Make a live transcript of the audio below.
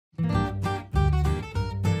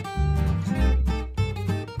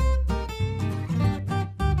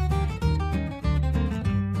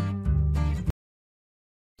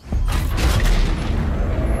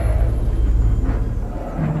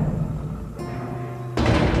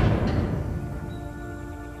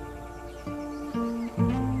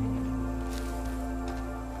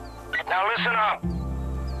Listen up.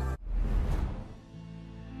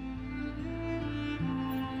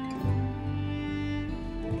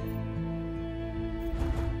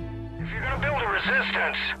 If you're gonna build a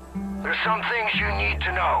resistance, there's some things you need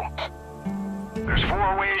to know. There's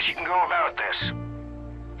 4 ways you can go about this.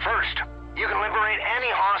 First, you can liberate any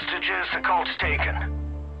hostages the cult's taken.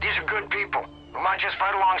 These are good people who might just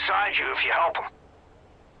fight alongside you if you help them.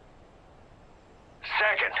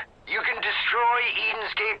 Second, you can destroy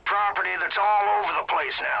Eden's Gate property that's all over the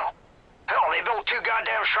place now. Hell, they built 2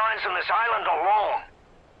 goddamn shrines on this island alone.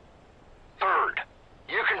 Third,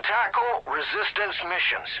 you can tackle resistance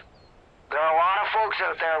missions. There are a lot of folks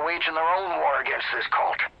out there waging their own war against this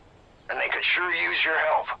cult, and they could sure use your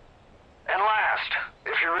help. And last,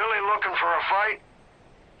 if you're really looking for a fight,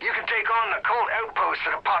 you can take on the cult outposts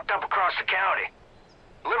that have popped up across the county.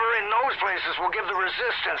 Liberating those places will give the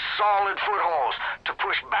resistance solid footholds to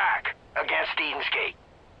push back against Eden's Gate.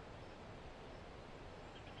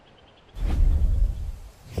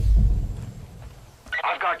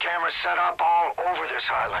 I've got cameras set up all over this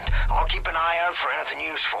island. I'll keep an eye out for anything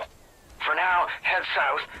useful. For now, head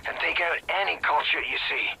south and take out any cult shit you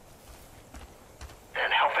see.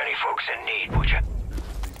 And help any folks in need, would you?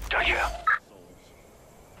 Don't you?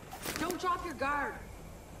 Don't drop your guard.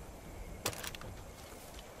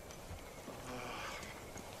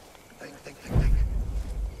 Think.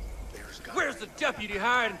 Where's the deputy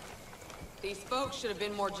hiding? These folks should have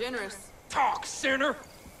been more generous. Talk, sinner!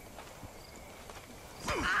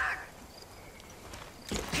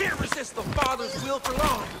 Can't resist the Father's will for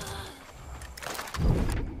long.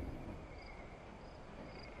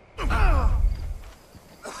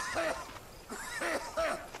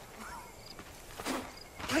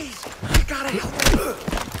 Please, you gotta help me.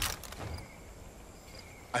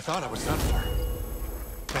 I thought I was done for.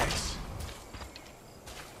 Thanks.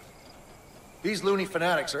 These loony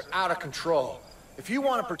fanatics are out of control. If you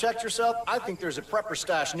want to protect yourself, I think there's a prepper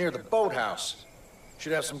stash near the boathouse.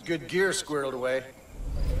 Should have some good gear squirreled away.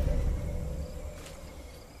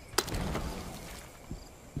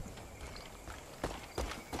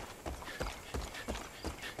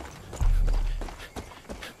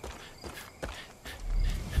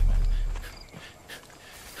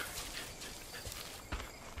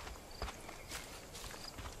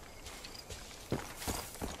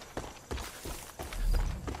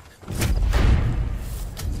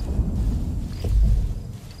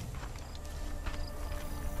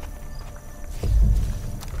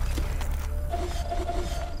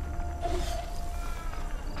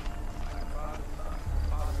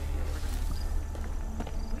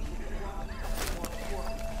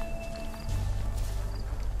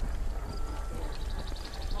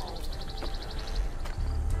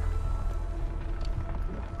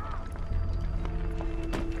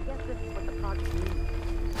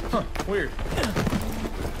 Huh, weird.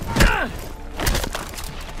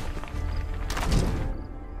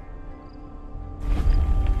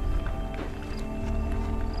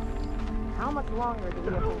 How much longer do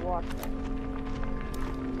we have to walk?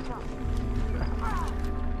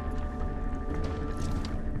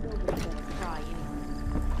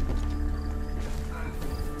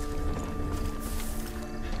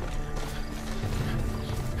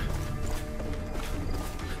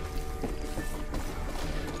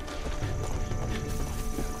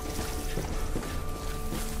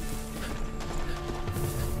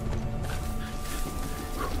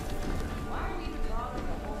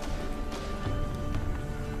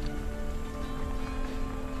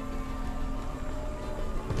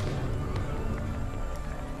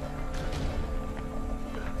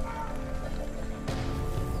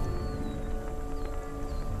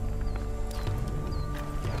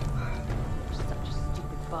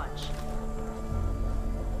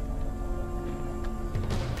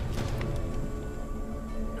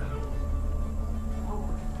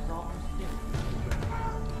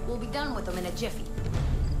 We'll be done with them in a jiffy.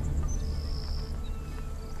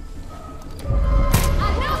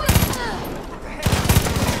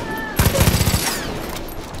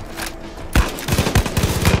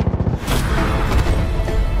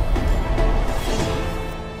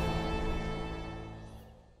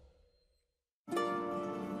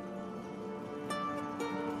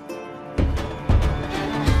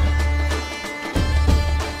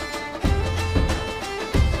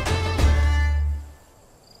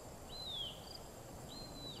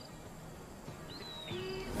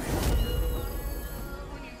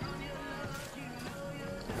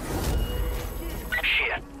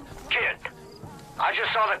 I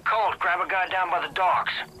just saw the cult grab a guy down by the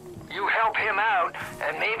docks. You help him out,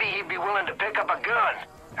 and maybe he'd be willing to pick up a gun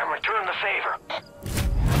and return the favor.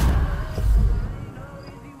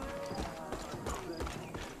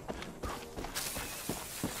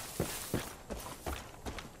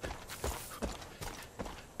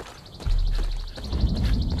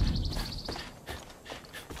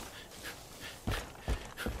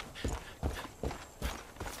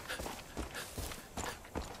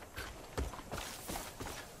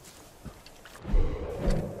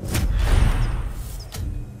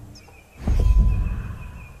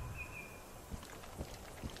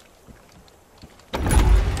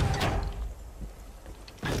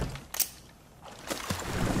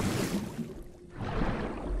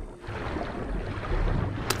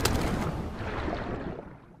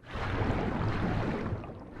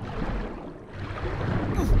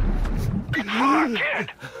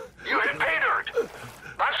 Kid, you hit pay dirt.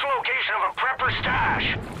 That's the location of a prepper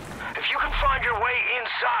stash. If you can find your way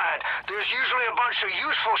inside, there's usually a bunch of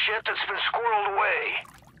useful shit that's been squirreled away.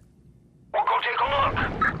 Well, go take a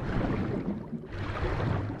look.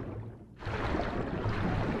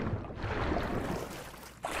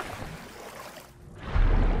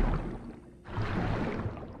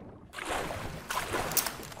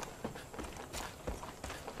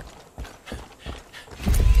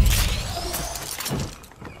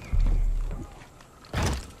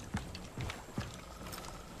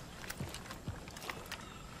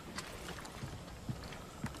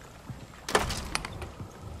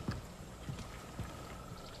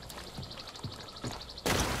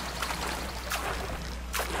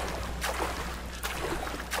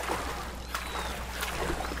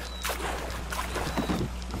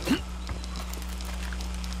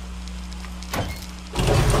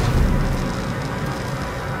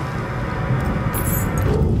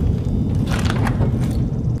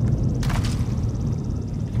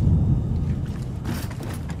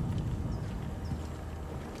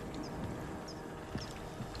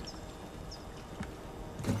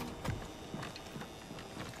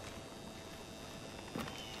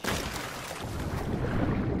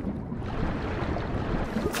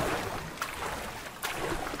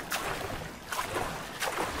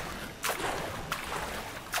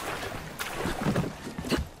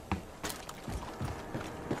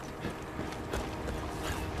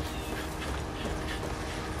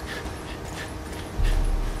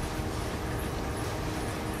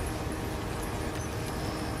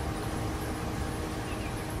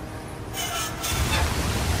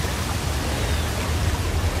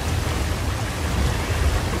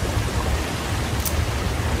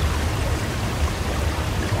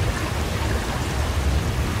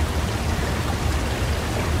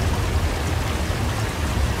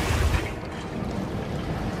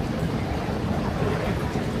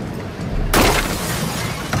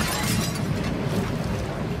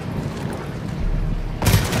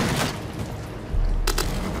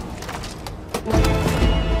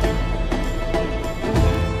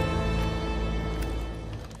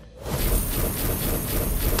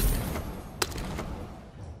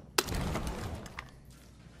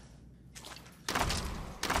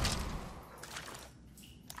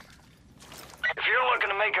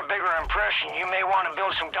 Make a bigger impression, you may want to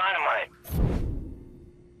build some dynamite.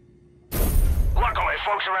 Luckily,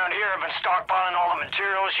 folks around here have been stockpiling all the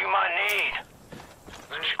materials you might need.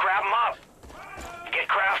 So just grab them up. Get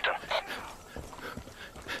crafting.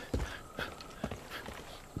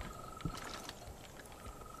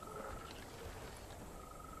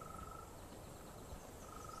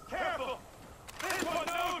 Careful! This one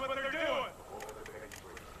knows what they're doing!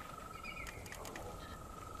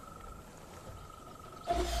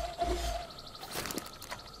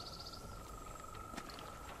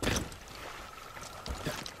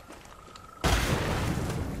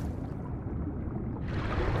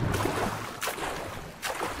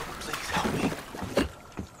 Please help me.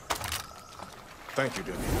 Thank you,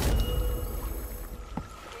 Debbie.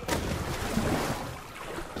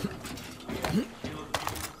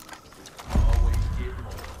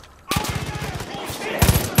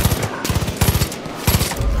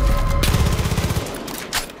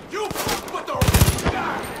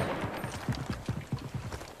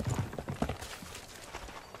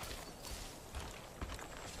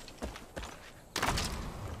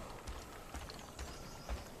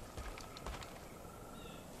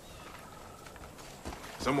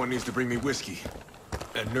 Someone needs to bring me whiskey.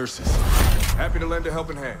 And nurses. Happy to lend a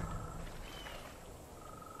helping hand.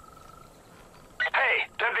 Hey,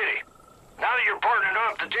 Deputy. Now that you're partnered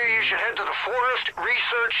up, the two of you should head to the Forest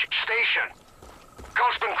Research Station.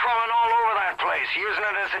 Cops been crawling all over that place, using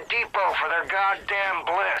it as a depot for their goddamn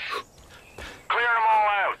bliss. Clear them all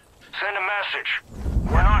out. Send a message.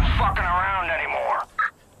 We're not fucking around anymore.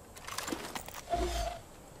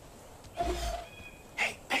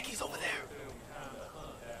 Hey, Peggy's over there.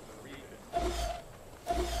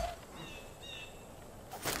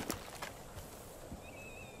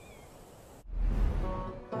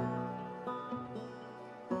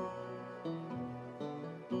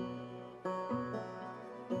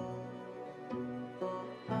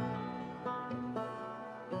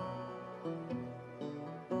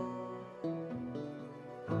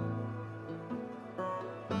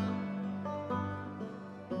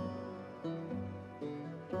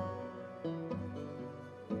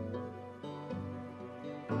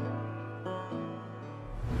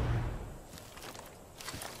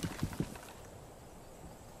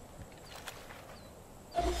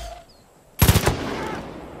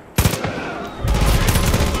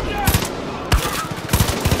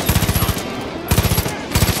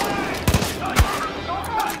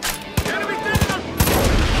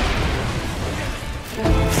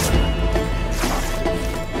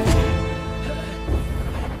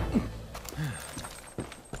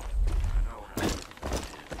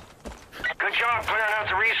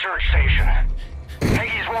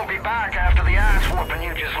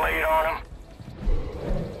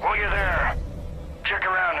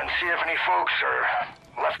 folks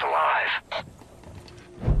are left alive.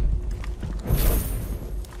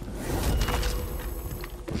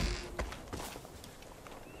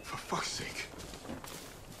 For fuck's sake.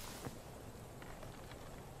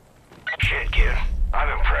 Shit, kid. I'm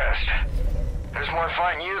impressed. There's more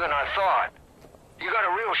fighting you than I thought. You got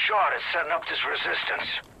a real shot at setting up this resistance.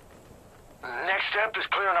 Next step is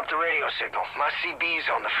clearing up the radio signal. My CB's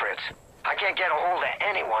on the fritz. I can't get a hold of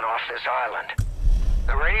anyone off this island.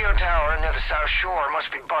 The radio tower near the south shore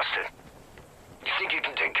must be busted. You think you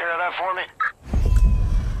can take care of that for me?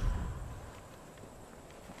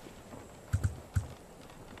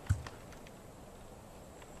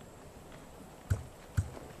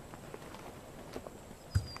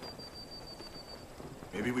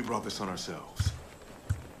 Maybe we brought this on ourselves.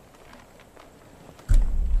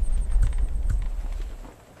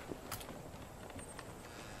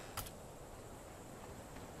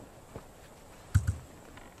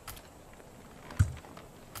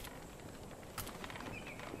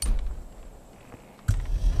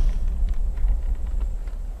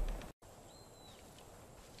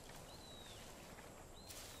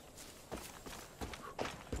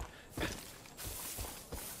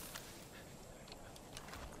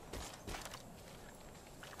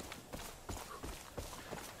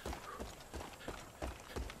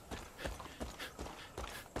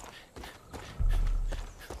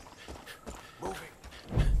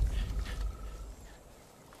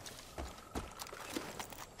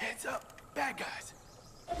 Heads up, bad guys.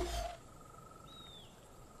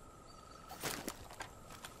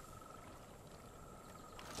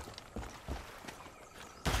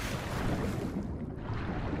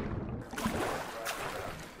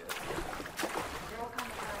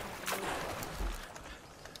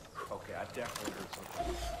 Okay, I definitely heard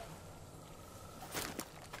something.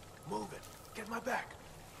 Move it. Get my back.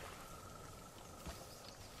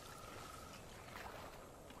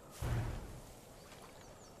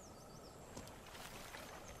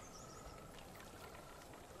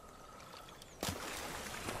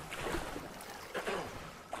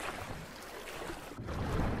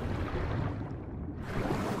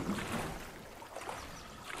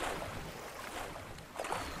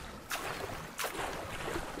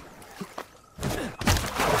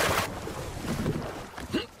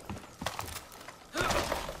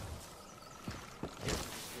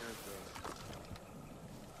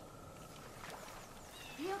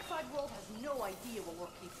 The outside world has no idea what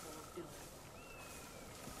we're capable of doing.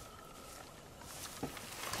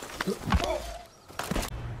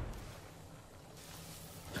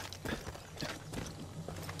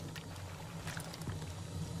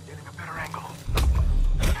 Getting a better angle.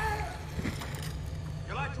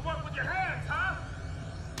 You like to work with your hands, huh?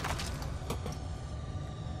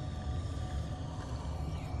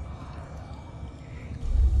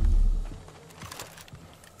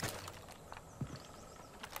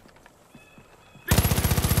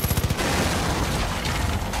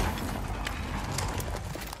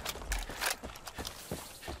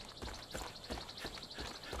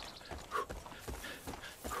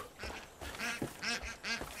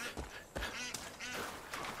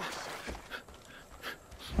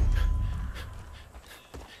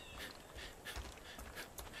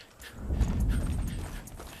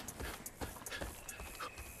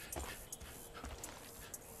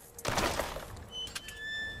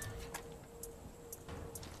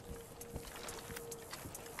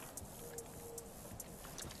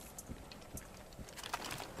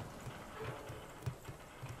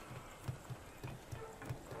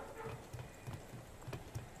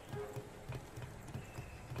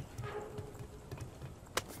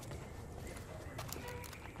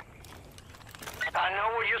 I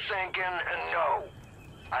know what you're thinking, and no.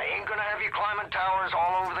 I ain't gonna have you climbing towers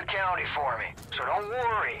all over the county for me, so don't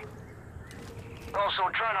worry. Also,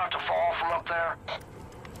 try not to fall from up there.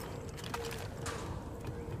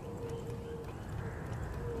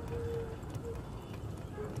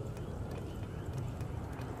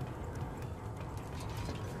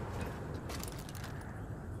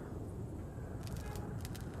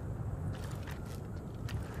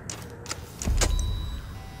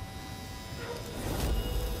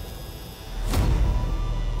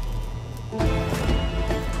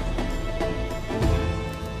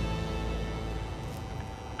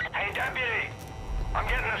 Hey, deputy.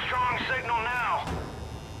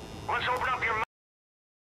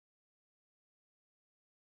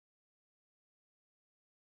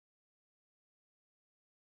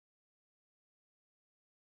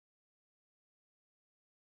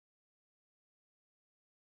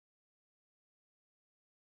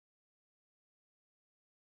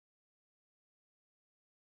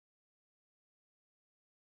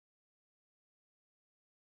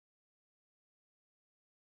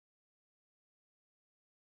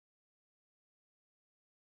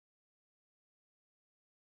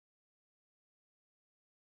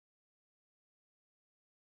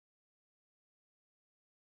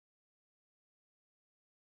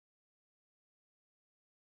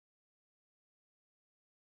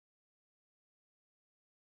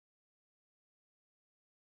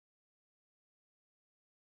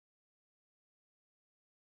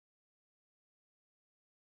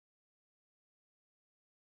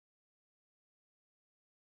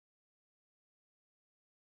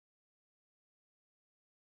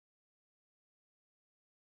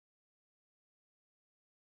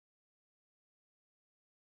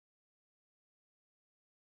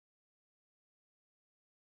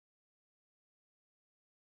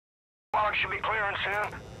 fog should be clearing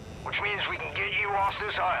soon, which means we can get you off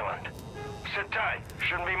this island. Sit tight.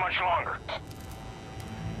 Shouldn't be much longer.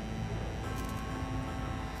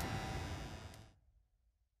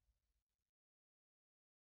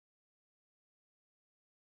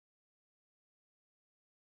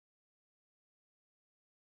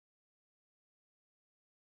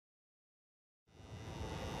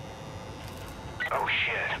 Oh,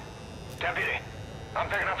 shit. Deputy, I'm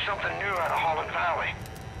picking up something new out of Holland Valley.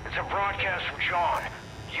 It's a broadcast from John.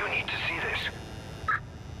 You need to see this.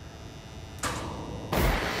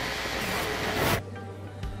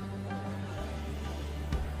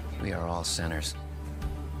 We are all sinners.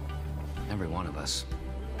 Every one of us.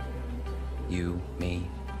 You, me.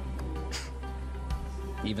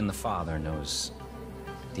 Even the Father knows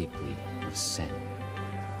deeply of sin.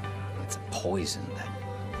 It's a poison that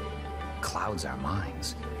clouds our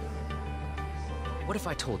minds. What if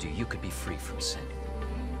I told you you could be free from sin?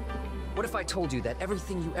 What if I told you that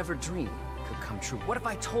everything you ever dreamed could come true? What if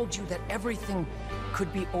I told you that everything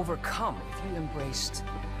could be overcome if you embraced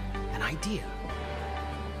an idea?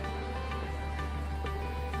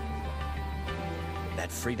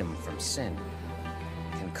 That freedom from sin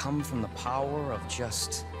can come from the power of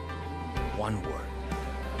just one word.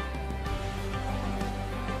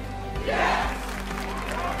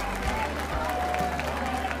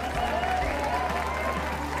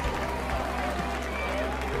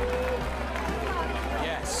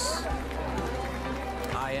 Yes,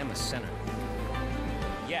 I am a sinner.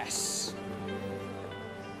 Yes,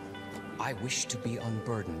 I wish to be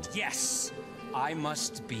unburdened. Yes, I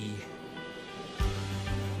must be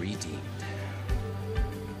redeemed.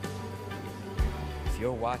 If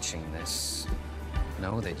you're watching this,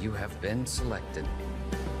 know that you have been selected.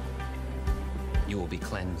 You will be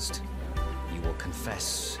cleansed. You will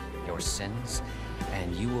confess your sins,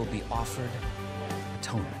 and you will be offered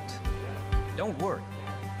atonement. Don't worry.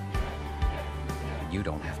 You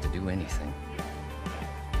don't have to do anything.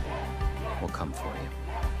 We'll come for you.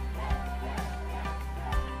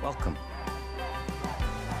 Welcome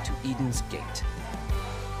to Eden's Gate.